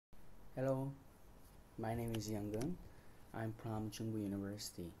Hello, my name is Younggun. I'm from Chungbu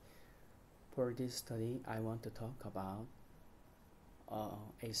University. For this study, I want to talk about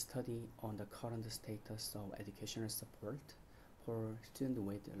a study on the current status of educational support for students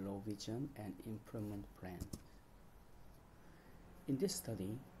with low vision and improvement plan. In this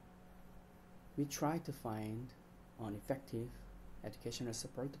study, we try to find an effective educational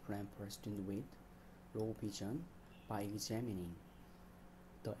support plan for students with low vision by examining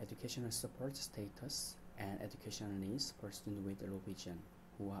the educational support status and educational needs for students with low vision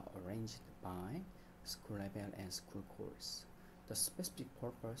who are arranged by school level and school course. The specific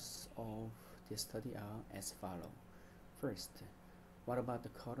purpose of this study are as follows. First, what about the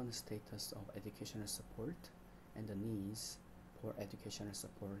current status of educational support and the needs for educational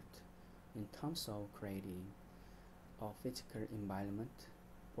support in terms of creating a physical environment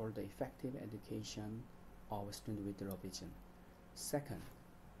for the effective education of students with low vision. Second,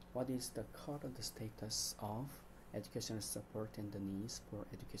 what is the current status of educational support and the needs for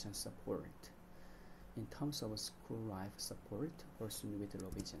educational support in terms of school life support for students with low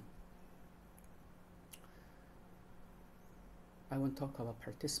vision? I want to talk about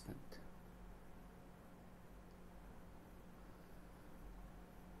participant.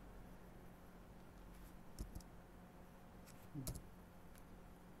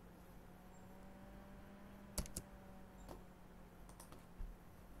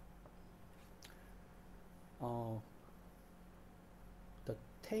 The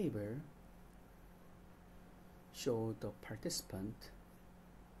table show the participant,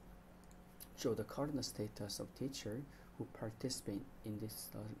 show the current status of teacher who participate in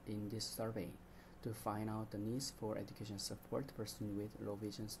this survey to find out the needs for education support for students with low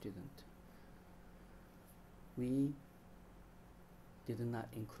vision student. We did not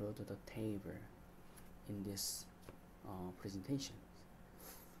include the table in this presentation.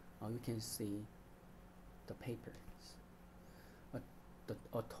 You can see the papers.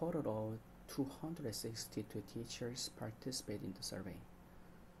 A total of 262 teachers participate in the survey.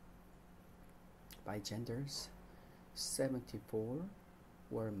 By genders, 74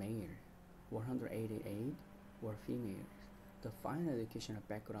 were male, 188 were female. The final educational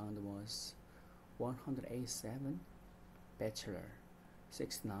background was 187 bachelor,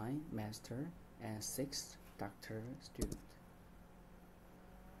 69 master, and 6 doctoral student.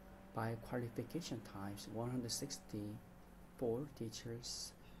 By qualification types, 164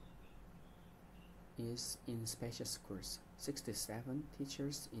 teachers is in special schools, 67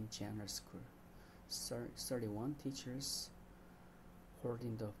 teachers in general school, 31 teachers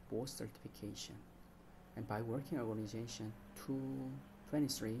holding the both certification, and by working organization,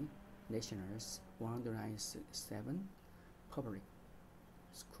 23 nationals, 197 public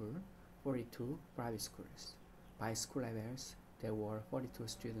school, 42 private schools. By school levels, there were 42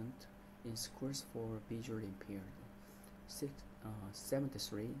 students in schools for visually impaired,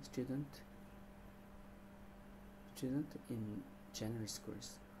 73 students in general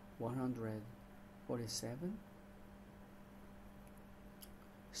schools, 147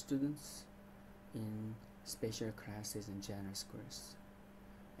 students in special classes in general schools,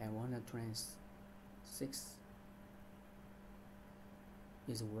 and 126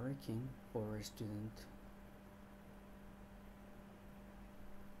 is working for a student .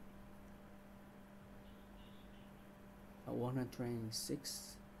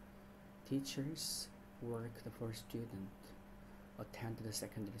 126 teachers worked for students attended the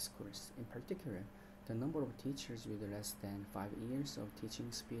secondary schools. In particular, the number of teachers with less than 5 years of teaching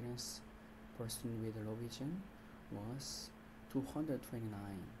experience for students with low vision was 229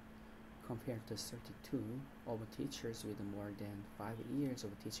 compared to 32 of teachers with more than 5 years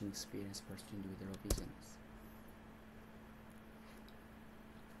of teaching experience for students with low vision.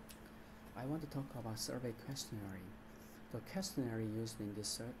 I want to talk about survey questionnaire. The questionnaire used in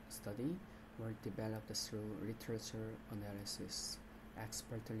this study were developed through literature analysis,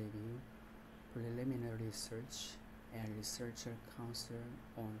 expert review, preliminary research, and researcher counsel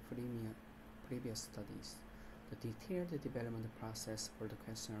on previous studies. The detailed development process for the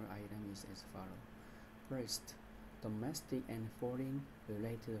questionnaire item is as follows. First, domestic and foreign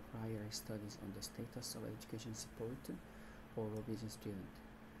related prior studies on the status of education support for low vision students.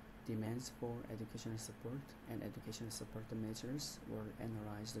 Demands for educational support and educational support measures were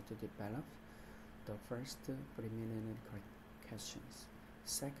analyzed to develop the first preliminary questions.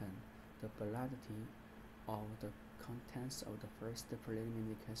 Second, the validity of the contents of the first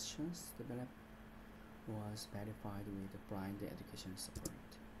preliminary questions developed was verified with blind educational support.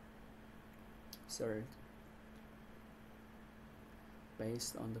 Third,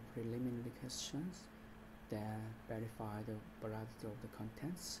 based on the preliminary questions that verify the validity of the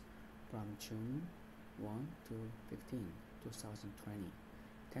contents, from June 1 to 15, 2020.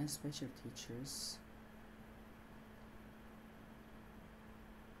 10 special teachers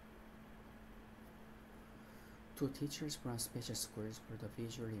Two teachers from special schools for the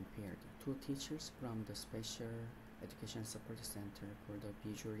visually impaired. 2 teachers from the Special Education Support Center for the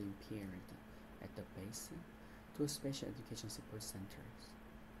visually impaired at the base. 2 special education support centers.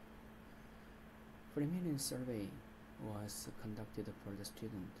 3-minute survey was conducted for the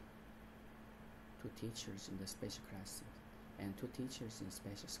student. 2 teachers in the special classes and 2 teachers in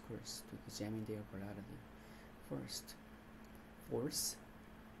special schools to examine their validity. First,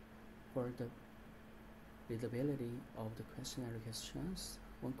 for the readability of the questionnaire questions,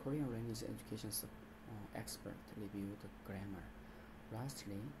 one Korean language education expert reviewed the grammar.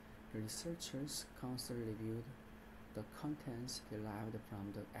 Lastly, the researchers' council reviewed the contents derived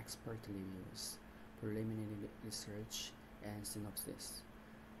from the expert reviews, preliminary research, and synopsis.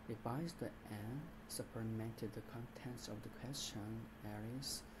 Revised and supplemented the contents of the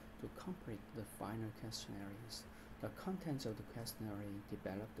questionnaires to complete the final questionnaires. The contents of the questionnaire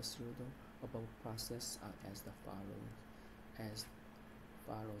developed through the above process are as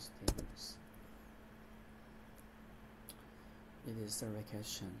follows tables. It is survey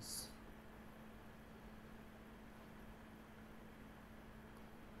questions.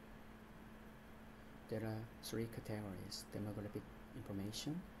 There are 3 categories: demographic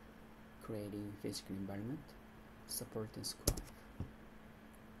information, creating physical environment, support, and scribe.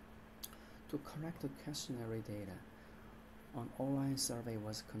 To collect the questionnaire data, an online survey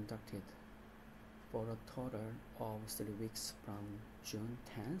was conducted for a total of 3 weeks from June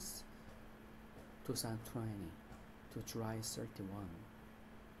 10th, 2020 to July 31,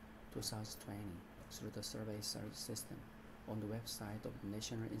 2020 through the survey system on the website of the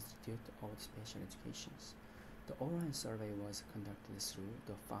National Institute of Special Education. The online survey was conducted through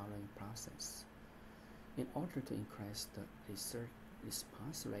the following process. In order to increase the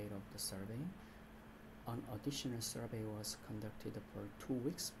response rate of the survey, an additional survey was conducted for 2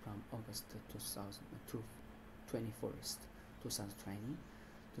 weeks from August 21st, 2020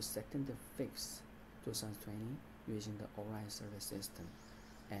 to September 5th, 2020 using the online survey system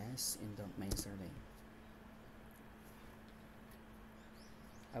as in the main survey.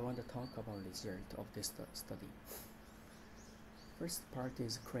 I want to talk about the result of this study. First part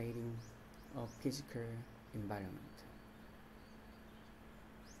is creating a physical environment.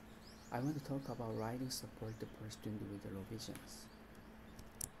 I want to talk about writing support for students with low visions.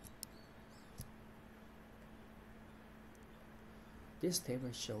 This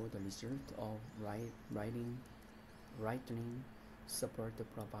table shows the result of writing support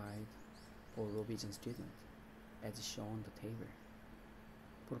provided for low vision students, as shown in the table.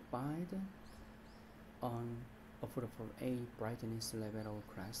 Provide for a brightness level of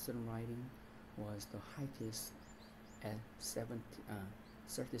classroom writing was the highest at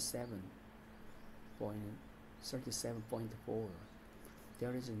 37.4.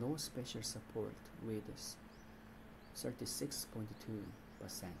 There is no special support with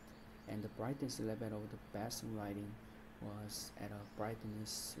 36.2%, and the brightness level of the bathroom writing was at a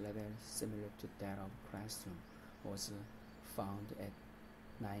brightness level similar to that of classroom, was found at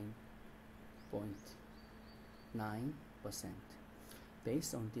 9.9%.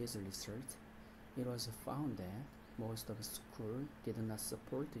 Based on this research, it was found that most of the schools did not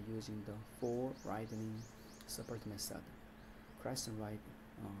support using the 4 writing support method, classroom writing,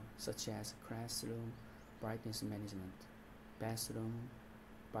 such as classroom brightness management, bathroom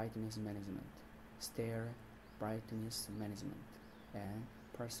brightness management, stair brightness management, and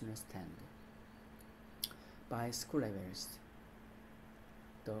personal stand. By school levels,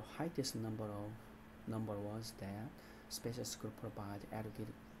 the highest number was that special school provide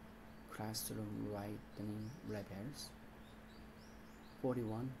adequate classroom writing levels,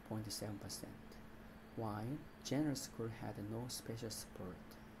 41.7%, while general school had no special support,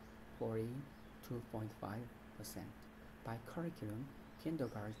 42.5%. By curriculum,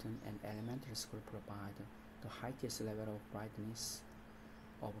 kindergarten and elementary school provide the highest level of brightness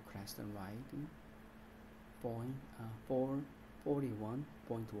of classroom writing,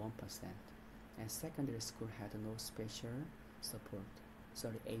 41.1%, and secondary school had no special support,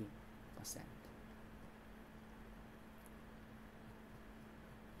 38%.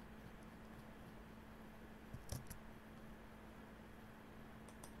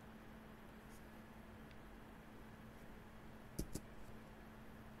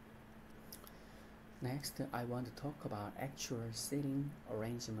 Next, I want to talk about actual seating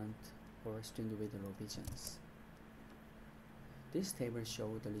arrangement for students with low visions. This table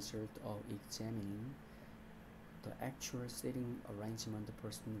shows the result of examining the actual seating arrangement the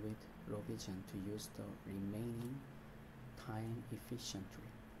person with low vision to use the remaining time efficiently.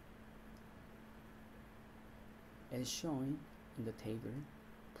 As shown in the table,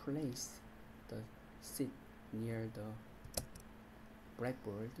 place the seat near the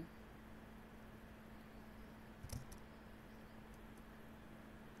blackboard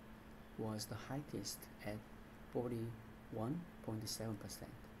was the highest at 41.7%.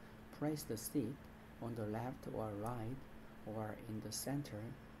 Place the seat on the left or right or in the center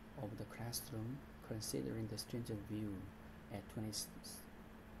of the classroom considering the student view at 23%,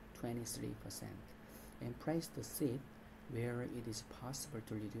 and place the seat where it is possible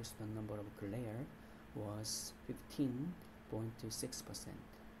to reduce the number of glare was 15.6%.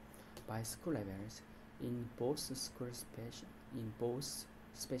 By school levels, in both special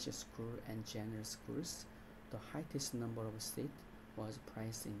school and general schools, the highest number of seats was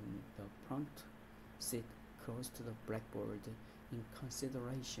placed in the front seat close to the blackboard in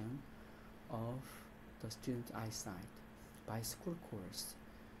consideration of the student eyesight. By school course,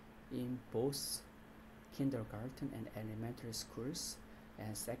 in both kindergarten and elementary schools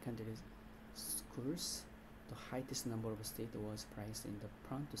and secondary schools, the highest number of seats was placed in the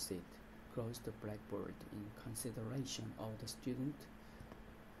front seat close to the blackboard in consideration of the student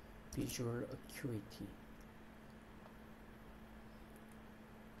visual acuity.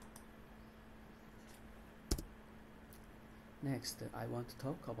 Next, I want to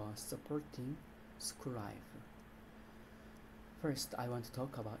talk about supporting school life. First, I want to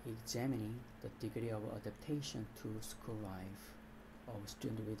talk about examining the degree of adaptation to school life of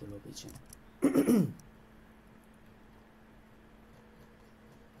students with low vision.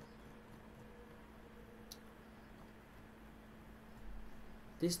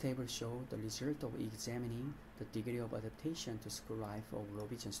 This table shows the result of examining the degree of adaptation to school life of low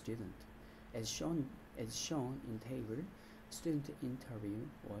vision students. As shown in table, student interview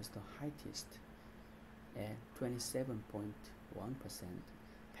was the highest at 27.1%,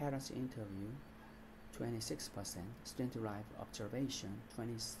 parents interview 26%, student life observation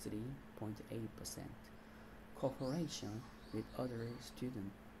 23.8%, cooperation with other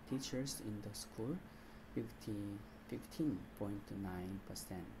student teachers in the school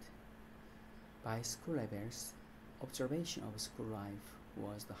 15.9%. By school levels, observation of school life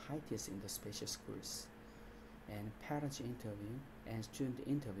was the highest in the special schools, and parents interview and student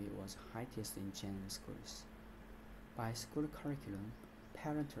interview was highest in general schools. By school curriculum,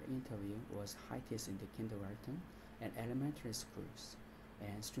 parental interview was highest in the kindergarten and elementary schools,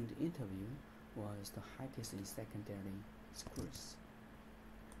 and student interview was the highest in secondary schools.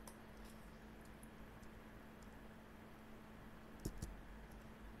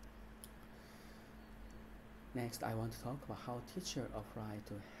 Next, I want to talk about how teachers apply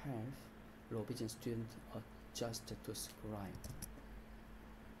to help low vision students adjust to school life.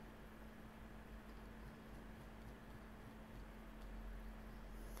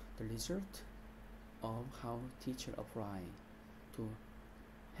 The result of how teachers apply to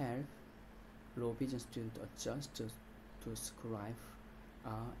help low vision students adjust to school life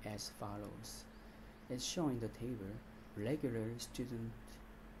are as follows. As shown in the table, regular student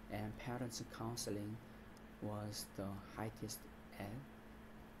and parents counseling was the highest at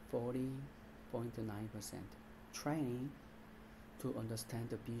 40.9%. Training to understand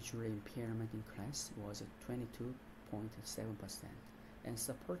the visual impairment in class was 22.7%. And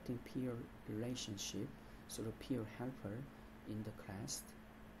supporting peer relationship through peer helper in the class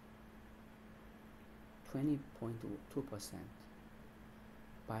 20.2%.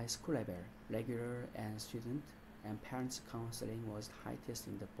 By school level, regular and student and parents counseling was highest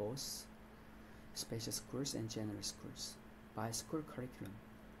in the both special schools and general schools. By school curriculum,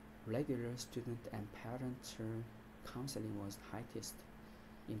 regular student and parental counseling was highest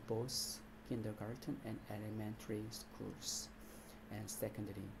in both kindergarten and elementary schools and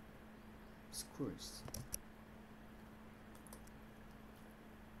secondary schools.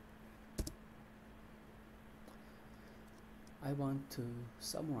 I want to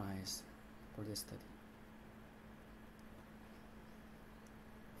summarize for this study.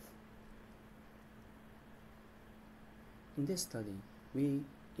 In this study, we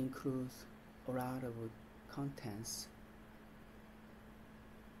include a lot of contents,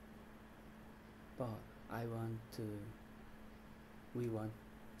 but we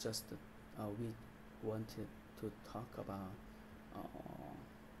wanted to talk about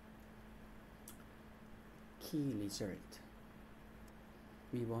key result.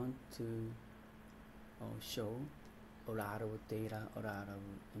 We want to show a lot of data, a lot of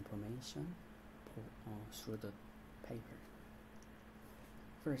information through the paper.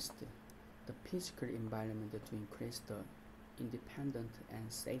 First, The physical environment to increase the independence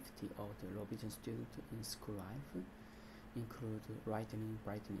and safety of the low vision student in school life include lighting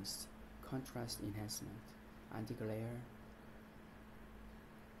brightness, contrast enhancement, anti-glare,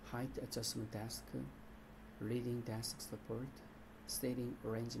 height adjustment desk, reading desk support, seating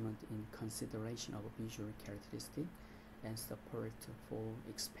arrangement in consideration of visual characteristics, and support for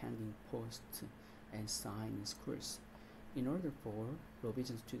expanding posts and sign in schools. In order for low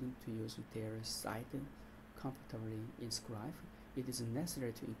vision students to use their sight comfortably in school life, it is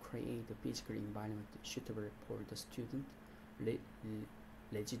necessary to create a physical environment suitable for the student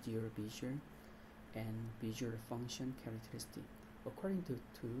residual visual and visual function characteristics. According to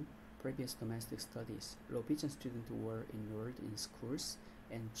two previous domestic studies, low vision students were enrolled in schools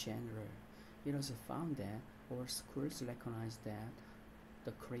in general. It was found that all schools recognize that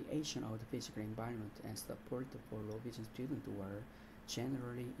the creation of the physical environment and support for low vision students were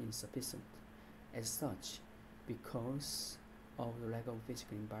generally insufficient. As such, because of the lack of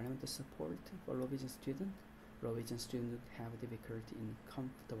physical environment support for low vision students have difficulty in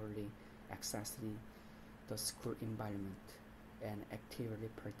comfortably accessing the school environment and actively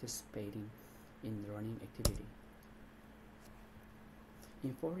participating in learning activity.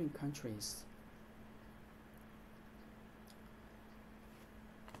 In foreign countries,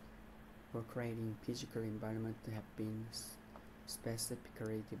 for creating physical environment have been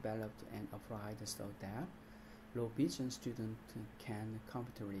specifically developed and applied so that low vision students can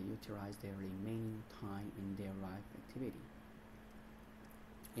comfortably utilize their remaining time in their life activity.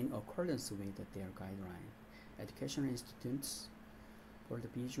 In accordance with their guideline, educational institutions for the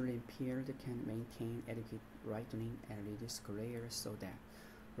visually impaired can maintain adequate lighting and reduce glare so that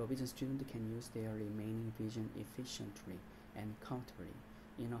low vision students can use their remaining vision efficiently and comfortably.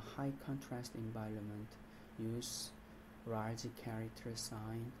 In a high contrast environment, use large character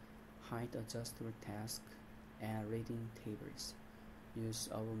sign, height adjustable desk, and reading tables. Use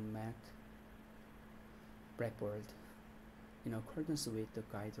of matte blackboard. In accordance with the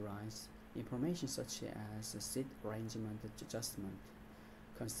guidelines, information such as seat arrangement adjustment,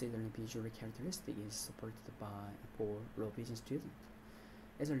 considering visual characteristics, is supported for low vision students.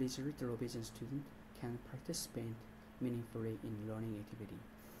 As a result, low vision students can participate meaningfully in learning activity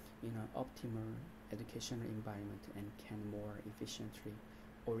in an optimal educational environment and can more efficiently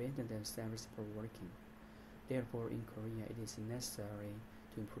orient themselves for working. Therefore, in Korea, it is necessary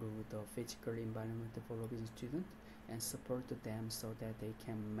to improve the physical environment for low vision students and support them so that they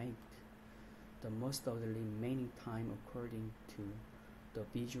can make the most of the remaining time according to the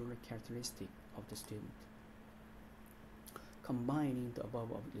visual characteristic of the student. Combining the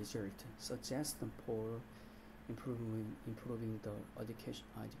above results suggests for improving the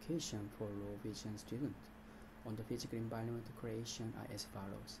education for low vision students on the physical environment creation are as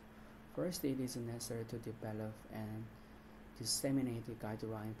follows. First, it is necessary to develop and disseminate a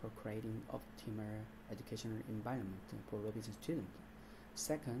guideline for creating optimal educational environment for low vision students.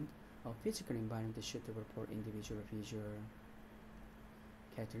 Second, a physical environment suitable for individual visual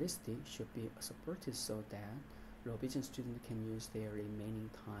characteristics should be supported so that low vision students can use their remaining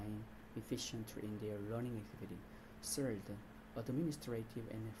time efficiently in their learning activity. Third, administrative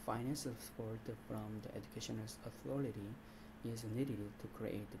and financial support from the educational authority is needed to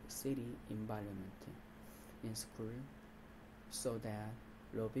create a city environment in school so that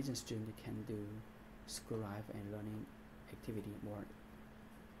low vision students can do school life and learning activity more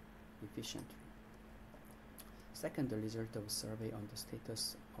efficiently. Second, the result of survey on the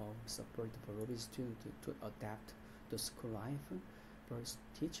status of support for low vision students to adapt to school life. First,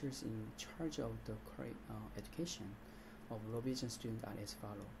 teachers in charge of the education of low vision students are as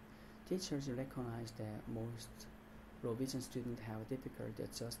follows. Teachers recognize that most low vision students have difficulty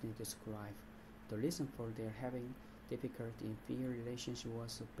adjusting to school life. The reason for their having difficulty in peer relationship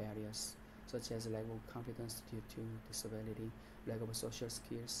was various, such as lack of confidence due to disability, lack of social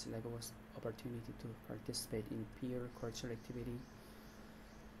skills, lack of opportunity to participate in peer cultural activity.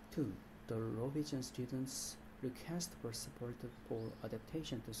 2. The low vision students' requests for support for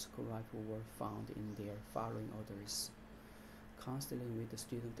adaptation to school life were found in their following orders: counseling with the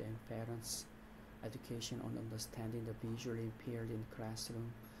student and parents, education on understanding the visually impaired in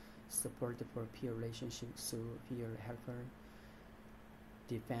classroom, support for peer relationships through peer helper,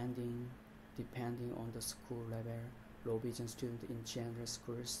 depending on the school level. Low vision students in general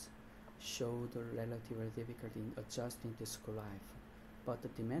schools showed relative difficulty in adjusting to school life, but the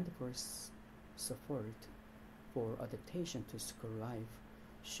demand for support for adaptation to school life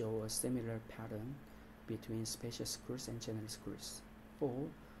show a similar pattern between special schools and general schools. 4.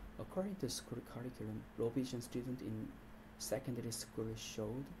 According to school curriculum, low vision students in secondary school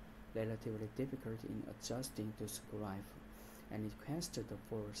showed relatively difficult in adjusting to school life and requested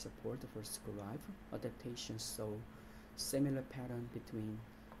for support for school life adaptation, so similar pattern between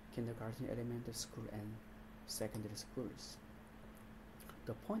kindergarten, elementary school, and secondary schools.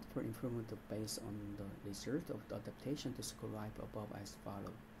 The point for improvement based on the result of the adaptation to school life above as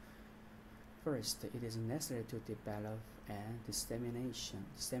follows. First, it is necessary to develop and disseminate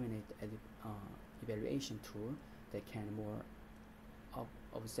evaluation tool that can more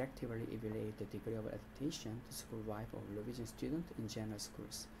objectively evaluate the degree of adaptation to school life of Norwegian students in general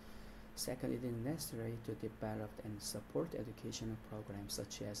schools. Second, it is necessary to develop and support educational programs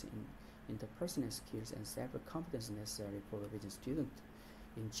such as interpersonal skills and self-confidence necessary for Norwegian students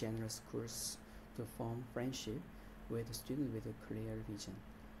in general schools to form friendship with students with a clear vision,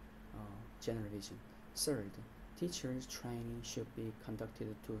 general vision. Third, teachers' training should be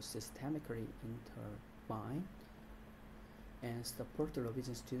conducted to systematically intervene and support the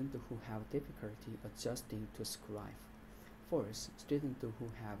Norwegian students who have difficulty adjusting to school life. Fourth, students who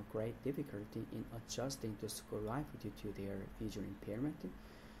have great difficulty in adjusting to school life due to their visual impairment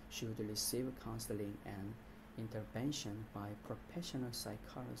should receive counseling and intervention by professional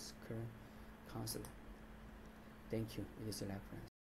psychological counselor. Thank you. It is a reference.